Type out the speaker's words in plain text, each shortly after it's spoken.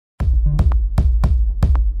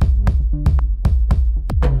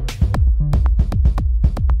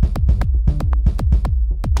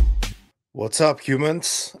What's up,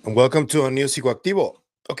 humans? And welcome to a new Psicoactivo.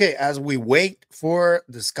 Okay, as we wait for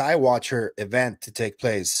the Skywatcher event to take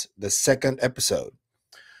place, the second episode,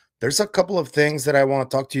 there's a couple of things that I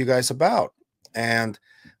want to talk to you guys about. And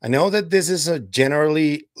I know that this is a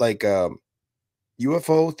generally like a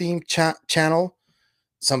UFO themed channel.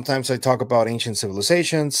 Sometimes I talk about ancient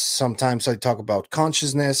civilizations. Sometimes I talk about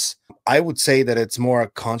consciousness. I would say that it's more a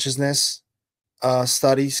consciousness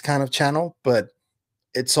studies kind of channel, but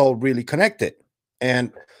it's all really connected.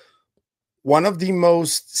 And one of the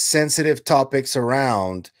most sensitive topics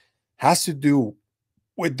around has to do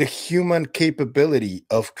with the human capability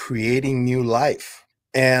of creating new life.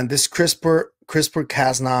 And this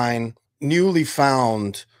CRISPR-Cas9 newly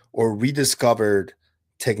found or rediscovered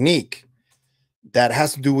technique that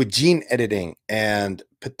has to do with gene editing and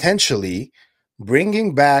potentially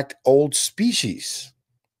bringing back old species.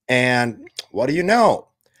 And what do you know?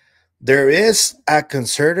 There is a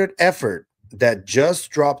concerted effort that just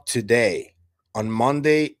dropped today on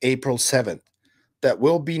Monday, April 7th, that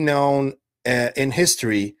will be known in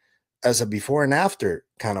history as a before and after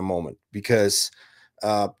kind of moment. Because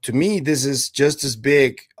to me, this is just as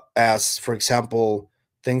big as, for example,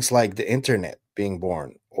 things like the internet being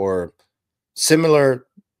born or similar,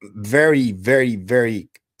 very, very, very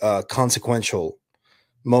consequential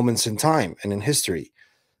moments in time and in history.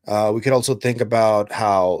 We could also think about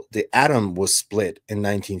how the atom was split in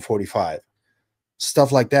 1945,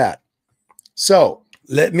 stuff like that. So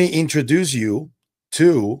let me introduce you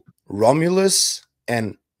to Romulus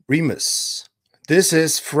and Remus. This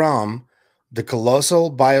is from the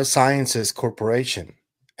Colossal Biosciences Corporation,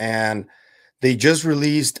 and they just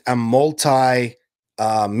released a multi-media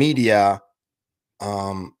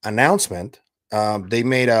announcement. They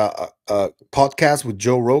made a podcast with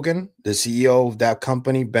Joe Rogan. The CEO of that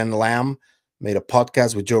company, Ben Lamm, made a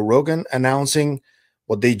podcast with Joe Rogan announcing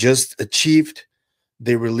what they just achieved.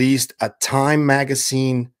 They released a Time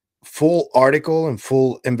magazine full article and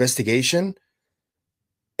full investigation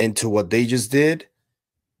into what they just did.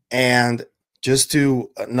 And just to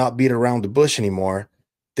not beat around the bush anymore,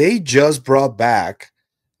 they just brought back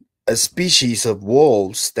a species of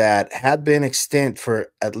wolves that had been extinct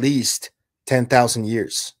for at least 10,000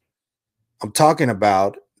 years. I'm talking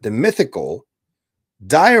about the mythical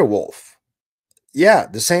direwolf. Yeah,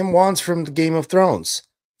 the same ones from the Game of Thrones.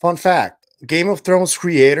 Fun fact, Game of Thrones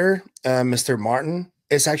creator, Mr. Martin,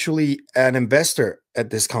 is actually an investor at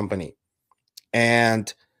this company.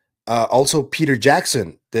 And also Peter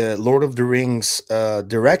Jackson, the Lord of the Rings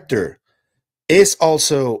director, is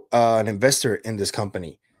also an investor in this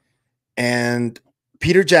company. And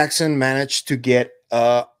Peter Jackson managed to get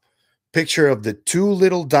a picture of the two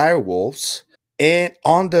little dire wolves and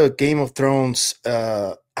on the Game of Thrones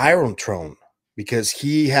Iron Throne, because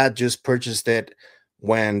he had just purchased it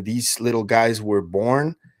when these little guys were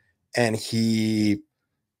born, and he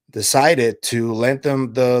decided to lend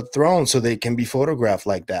them the throne so they can be photographed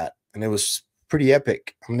like that. And it was pretty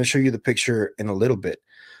epic. I'm going to show you the picture in a little bit.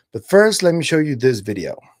 But first, let me show you this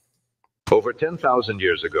video. Over 10,000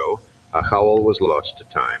 years ago, a howl was lost to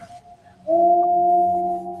time.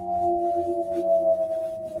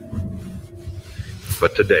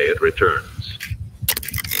 But today it returns.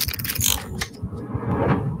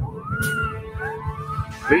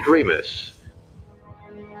 Meet Remus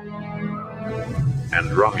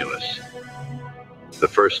and Romulus, the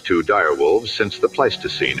first two direwolves since the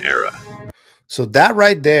Pleistocene era. So that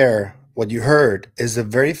right there, what you heard, is the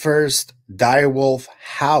very first direwolf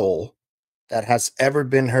howl that has ever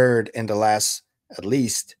been heard in the last at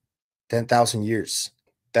least 10,000 years.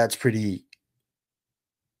 That's pretty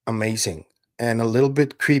amazing and a little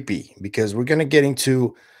bit creepy, because we're going to get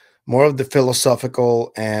into more of the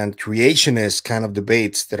philosophical and creationist kind of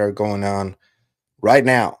debates that are going on right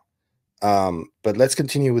now. But let's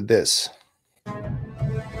continue with this.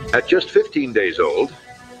 At just 15 days old,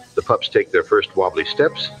 the pups take their first wobbly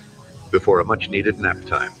steps before a much-needed nap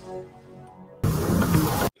time.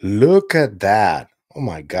 Look at that. Oh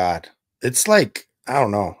my God. It's like, I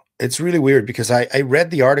don't know. It's really weird because I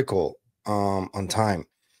read the article on Time.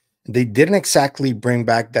 They didn't exactly bring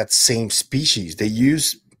back that same species. They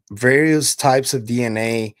used various types of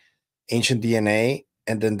DNA, ancient DNA,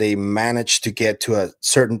 and then they managed to get to a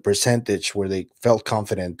certain percentage where they felt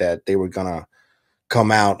confident that they were going to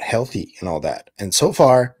come out healthy and all that. And so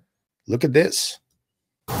far, look at this.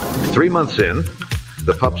 3 months in,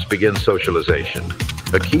 the pups begin socialization,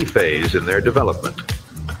 a key phase in their development.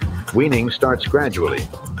 Weaning starts gradually,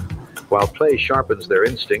 while play sharpens their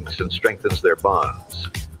instincts and strengthens their bonds.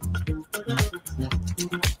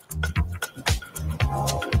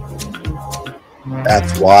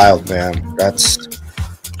 That's wild, man. That's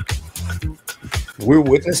We're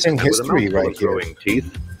witnessing And with a history mouthful right of here. growing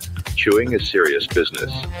teeth, chewing is serious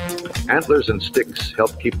business. Antlers and sticks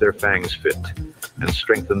help keep their fangs fit and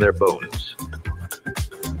strengthen their bones.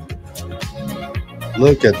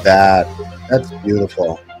 Look at that. That's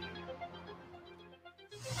beautiful.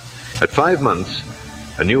 At 5 months,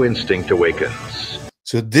 a new instinct awakens.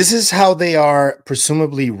 So this is how they are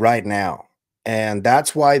presumably right now. And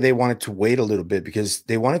that's why they wanted to wait a little bit, because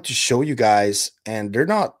they wanted to show you guys, and they're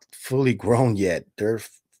not fully grown yet. They're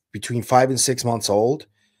between 5 and 6 months old.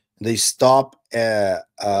 They stop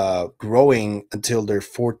growing until their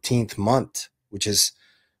 14th month, which is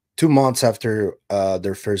 2 months after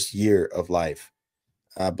their first year of life.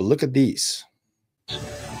 But look at these.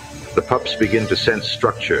 The pups begin to sense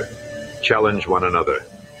structure, challenge one another,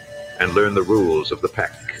 and learn the rules of the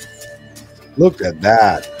pack. Look at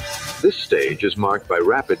that. This stage is marked by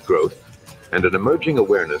rapid growth and an emerging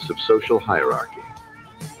awareness of social hierarchy.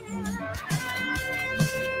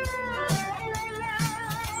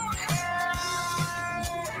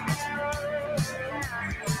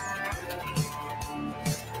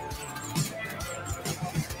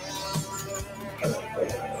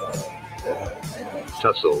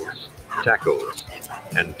 Tussles, tackles,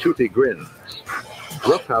 and toothy grins.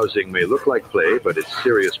 Roughhousing may look like play, but it's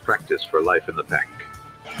serious practice for life in the pack.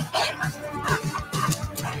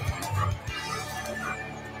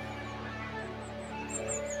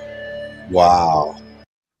 Wow.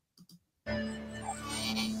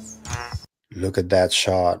 Look at that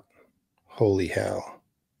shot. Holy hell.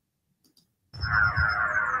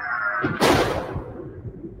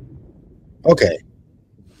 Okay.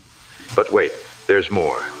 But wait, there's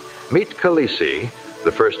more. Meet Khaleesi,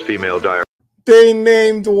 the first female dire. They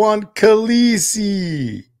named one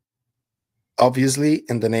Khaleesi. Obviously,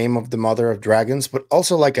 in the name of the mother of dragons, but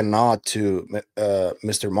also like a nod to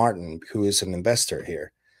Mr. Martin, who is an investor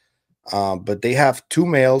here. But they have 2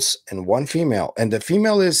 males and 1 female, and the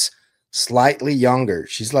female is slightly younger.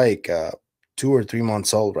 She's like 2 or 3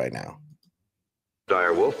 months old right now.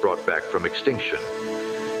 Dire wolf brought back from extinction.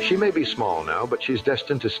 She may be small now, but she's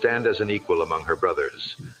destined to stand as an equal among her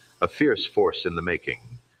brothers, a fierce force in the making.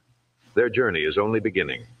 Their journey is only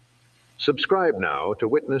beginning. Subscribe now to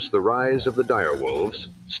witness the rise of the dire wolves,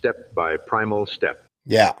 step by primal step.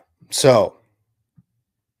 Yeah, so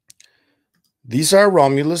these are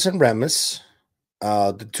Romulus and Remus,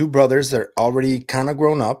 the 2 brothers that are already kind of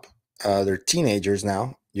grown up. They're teenagers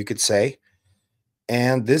now, you could say.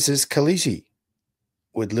 And this is Khaleesi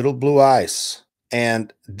with little blue eyes.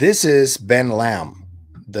 And this is Ben Lamm,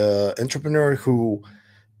 the entrepreneur who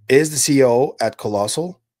is the CEO at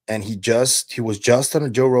Colossal. And he was just on a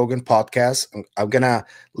Joe Rogan podcast. I'm going to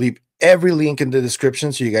leave every link in the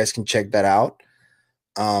description so you guys can check that out.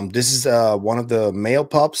 This is one of the male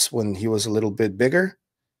pups when he was a little bit bigger.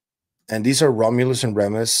 And these are Romulus and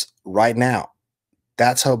Remus right now.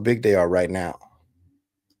 That's how big they are right now.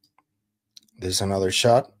 There's another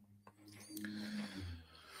shot.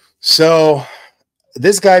 So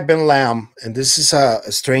this guy, Ben Lamm, and this is a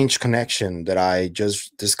strange connection that I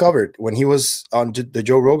just discovered. When he was on the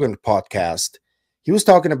Joe Rogan podcast, he was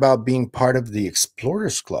talking about being part of the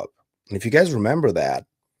Explorers Club. And if you guys remember that,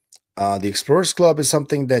 the Explorers Club is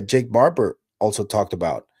something that Jake Barber also talked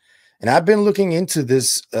about. And I've been looking into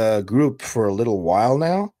this group for a little while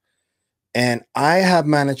now. And I have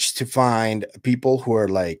managed to find people who are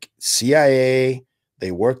like CIA,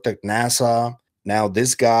 they worked at NASA. Now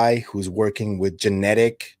this guy who's working with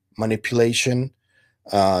genetic manipulation,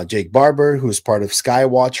 Jake Barber, who's part of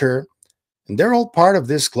Skywatcher, and they're all part of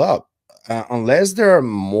this club. Unless there are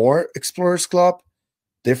more Explorers Club,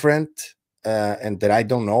 different, and that I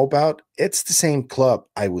don't know about, it's the same club,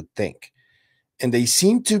 I would think. And they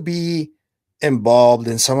seem to be involved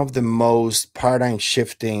in some of the most paradigm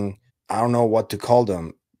shifting, I don't know what to call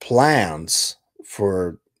them, plans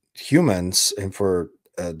for humans and for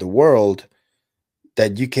the world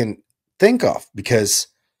that you can think of, because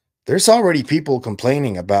there's already people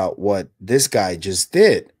complaining about what this guy just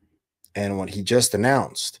did and what he just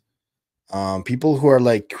announced. People who are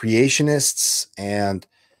like creationists, and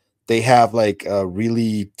they have like a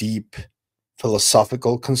really deep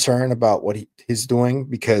philosophical concern about what he's doing,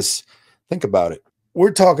 because think about it.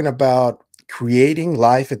 We're talking about creating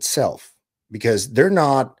life itself, because they're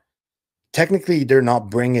not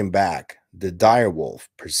bringing back the direwolf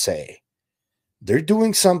per se. They're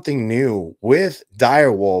doing something new with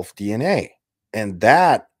direwolf DNA. And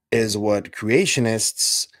that is what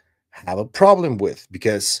creationists have a problem with,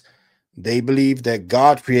 because they believe that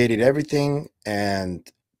God created everything,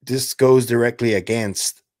 and this goes directly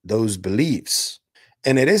against those beliefs.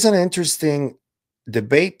 And it is an interesting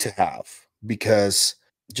debate to have, because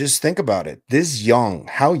just think about it. This young,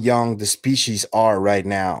 how young the species are right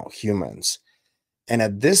now, humans. And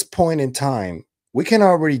at this point in time, we can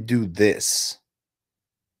already do this.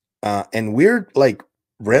 And we're like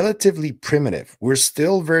relatively primitive. We're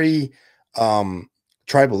still very um,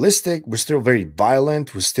 tribalistic. We're still very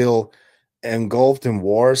violent. We're still engulfed in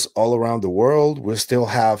wars all around the world. We still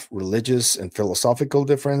have religious and philosophical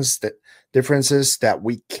differences that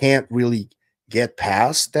we can't really get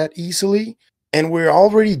past that easily. And we're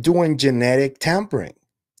already doing genetic tampering.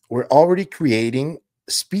 We're already creating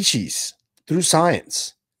species through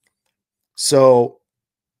science. So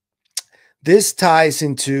this ties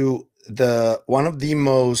into the one of the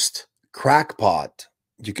most crackpot,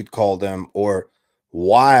 you could call them, or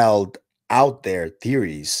wild out there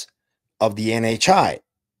theories of the NHI,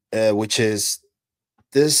 which is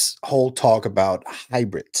this whole talk about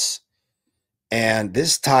hybrids. And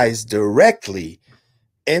this ties directly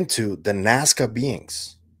into the Nazca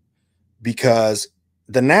beings because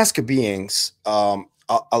the Nazca beings,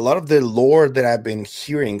 a lot of the lore that I've been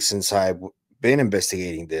hearing since I've been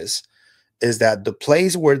investigating this is that the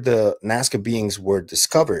place where the Nazca beings were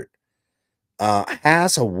discovered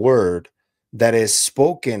has a word that is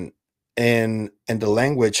spoken in the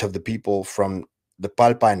language of the people from the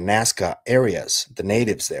Palpa and Nazca areas, the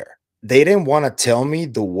natives there. They didn't want to tell me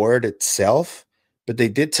the word itself, but they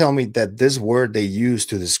did tell me that this word they used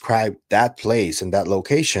to describe that place and that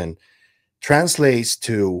location translates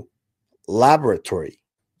to laboratory.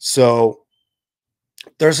 So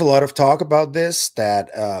there's a lot of talk about this that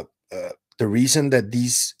the reason that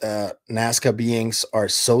these Nazca beings are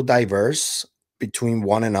so diverse between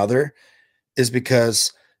one another is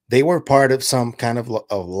because they were part of some kind of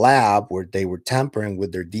a lab where they were tampering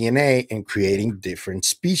with their DNA and creating different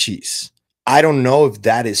species. I don't know if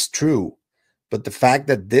that is true, but the fact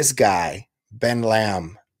that this guy, Ben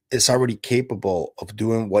Lamm, is already capable of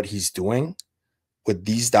doing what he's doing with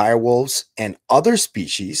these direwolves and other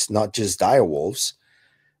species, not just direwolves,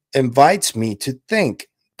 invites me to think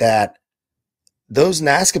that those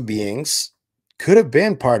Nazca beings could have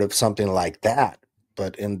been part of something like that,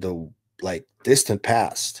 but in the like distant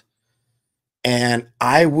past. And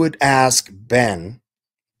I would ask Ben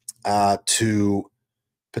to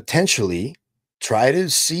potentially try to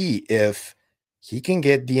see if he can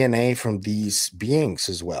get DNA from these beings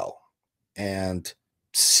as well and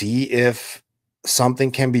see if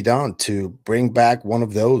something can be done to bring back one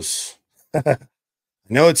of those. I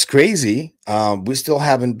know it's crazy. We still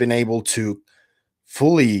haven't been able to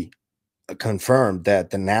fully confirm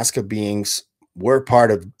that the Nazca beings were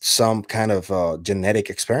part of some kind of genetic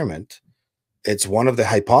experiment. It's one of the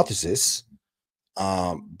hypotheses,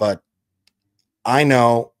 but I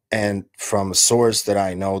know, and from a source that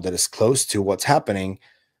I know that is close to what's happening,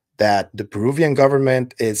 that the Peruvian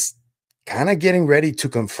government is kind of getting ready to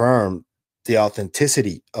confirm the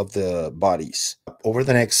authenticity of the bodies over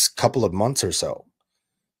the next couple of months or so.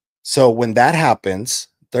 So when that happens,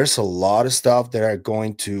 there's a lot of stuff that are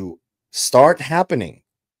going to start happening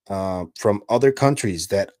from other countries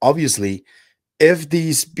that obviously, if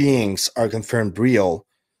these beings are confirmed real,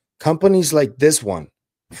 companies like this one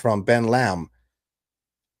from Ben Lamm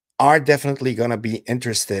are definitely going to be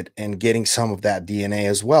interested in getting some of that DNA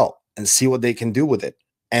as well and see what they can do with it.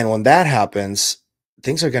 And when that happens,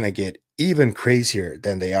 things are going to get even crazier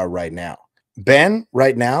than they are right now. Ben,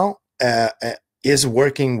 right now, is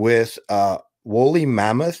working with woolly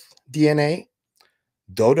mammoth DNA,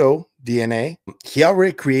 dodo DNA. He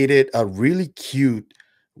already created a really cute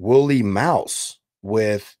woolly mouse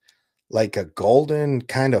with like a golden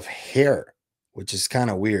kind of hair, which is kind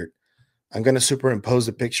of weird. I'm going to superimpose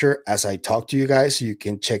the picture as I talk to you guys so you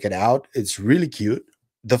can check it out. It's really cute.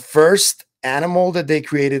 The first animal that they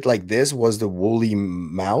created like this was the woolly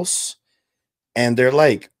mouse, and they're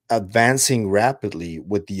like advancing rapidly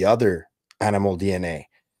with the other animal DNA.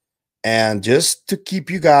 And just to keep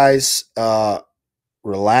you guys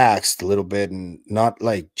relaxed a little bit and not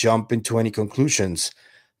like jump into any conclusions,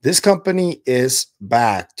 this company is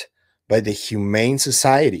backed by the Humane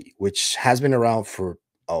Society, which has been around for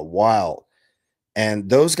a while. And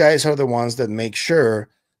those guys are the ones that make sure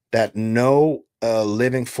that no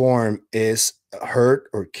living form is hurt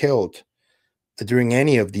or killed during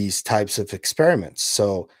any of these types of experiments.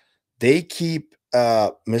 So they keep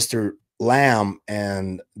Mr. Lamm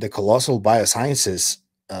and the Colossal Biosciences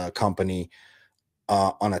company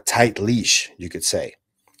on a tight leash, you could say.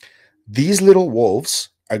 These little wolves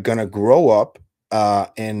are going to grow up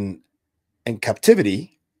in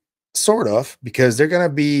captivity, sort of, because they're going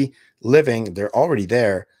to be living, they're already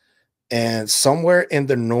there, and somewhere in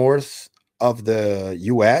the north of the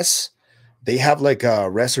US, They have like a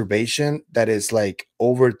reservation that is like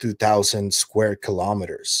over 2,000 square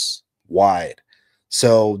kilometers wide.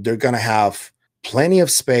 So they're going to have plenty of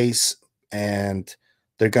space, and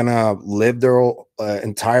they're going to live their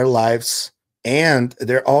entire lives. And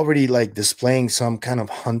they're already like displaying some kind of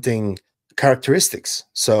hunting characteristics.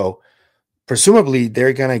 So presumably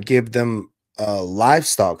they're going to give them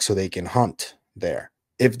livestock so they can hunt there.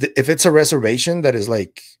 If it's a reservation that is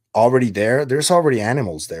like already there, there's already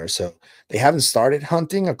animals there. So they haven't started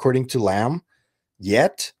hunting according to Lamm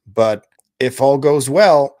yet, but if all goes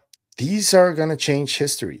well, these are going to change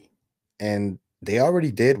history. And they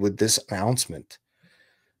already did with this announcement.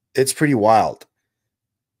 It's pretty wild.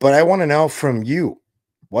 But I want to know from you,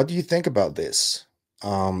 what do you think about this?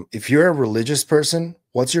 If you're a religious person,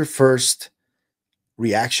 what's your first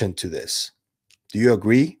reaction to this? Do you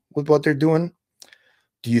agree with what they're doing?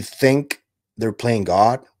 Do you think they're playing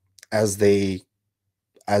God as they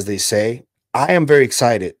say? I am very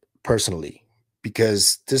excited personally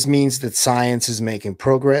because this means that science is making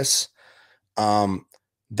progress. Um,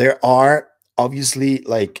 there are obviously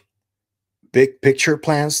like big picture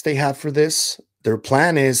plans they have for this. Their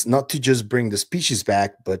plan is not to just bring the species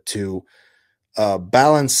back, but to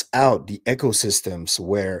balance out the ecosystems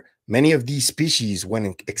where many of these species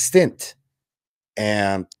went extinct,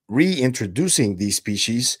 and reintroducing these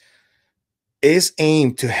species is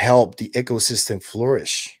aimed to help the ecosystem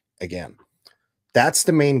flourish again. That's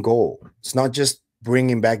the main goal. It's not just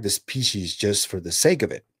bringing back the species just for the sake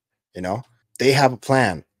of it. You know, they have a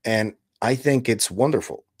plan, and I think it's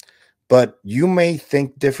wonderful. But you may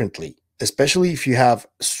think differently, especially if you have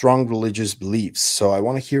strong religious beliefs. So I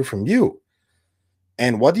want to hear from you.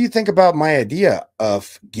 And what do you think about my idea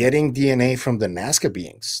of getting DNA from the Nazca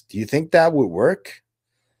beings? Do you think that would work?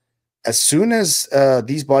 As soon as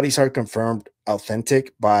these bodies are confirmed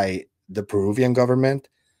authentic by the Peruvian government,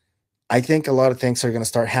 I think a lot of things are going to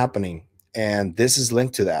start happening. And this is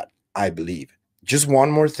linked to that, I believe. Just one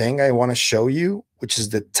more thing I want to show you, which is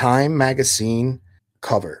the Time magazine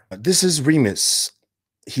cover. This is Remus.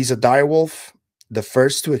 He's a direwolf, the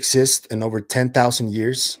first to exist in over 10,000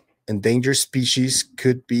 years. Endangered species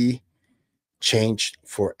could be changed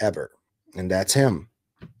forever. And that's him.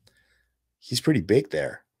 He's pretty big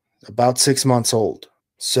there, about 6 months old.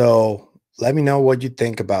 So let me know what you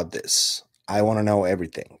think about this. I want to know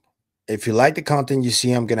everything. If you like the content you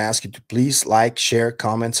see, I'm going to ask you to please like, share,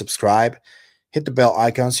 comment, subscribe, hit the bell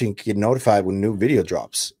icon so you can get notified when new video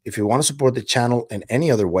drops. If you want to support the channel in any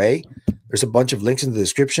other way, there's a bunch of links in the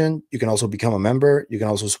description. You can also become a member. You can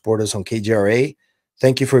also support us on KGRA.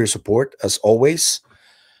 Thank you for your support, as always.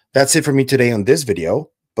 That's it for me today on this video,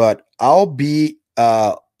 but I'll be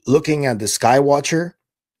looking at the Skywatcher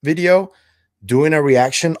video, doing a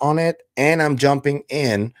reaction on it, and I'm jumping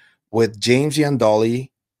in with James Yandoli,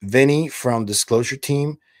 Vinny from Disclosure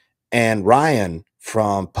Team, and Ryan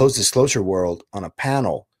from Post Disclosure World on a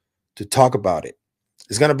panel to talk about it.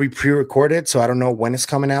 It's going to be pre-recorded, so I don't know when it's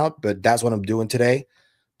coming out, but that's what I'm doing today.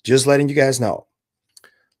 Just letting you guys know.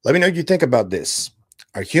 Let me know what you think about this.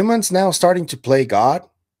 Are humans now starting to play God?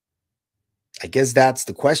 I guess that's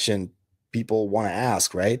the question people want to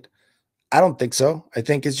ask, right? I don't think so. I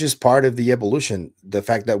think it's just part of the evolution. The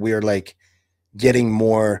fact that we are like getting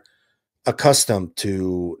more accustomed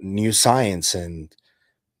to new science and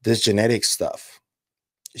this genetic stuff.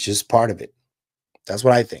 It's just part of it. That's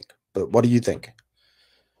what I think. But what do you think?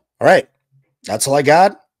 All right. That's all I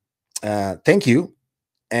got. Thank you.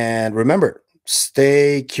 And remember,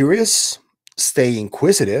 stay curious, stay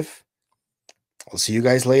inquisitive. I'll see you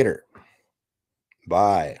guys later.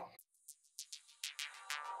 Bye.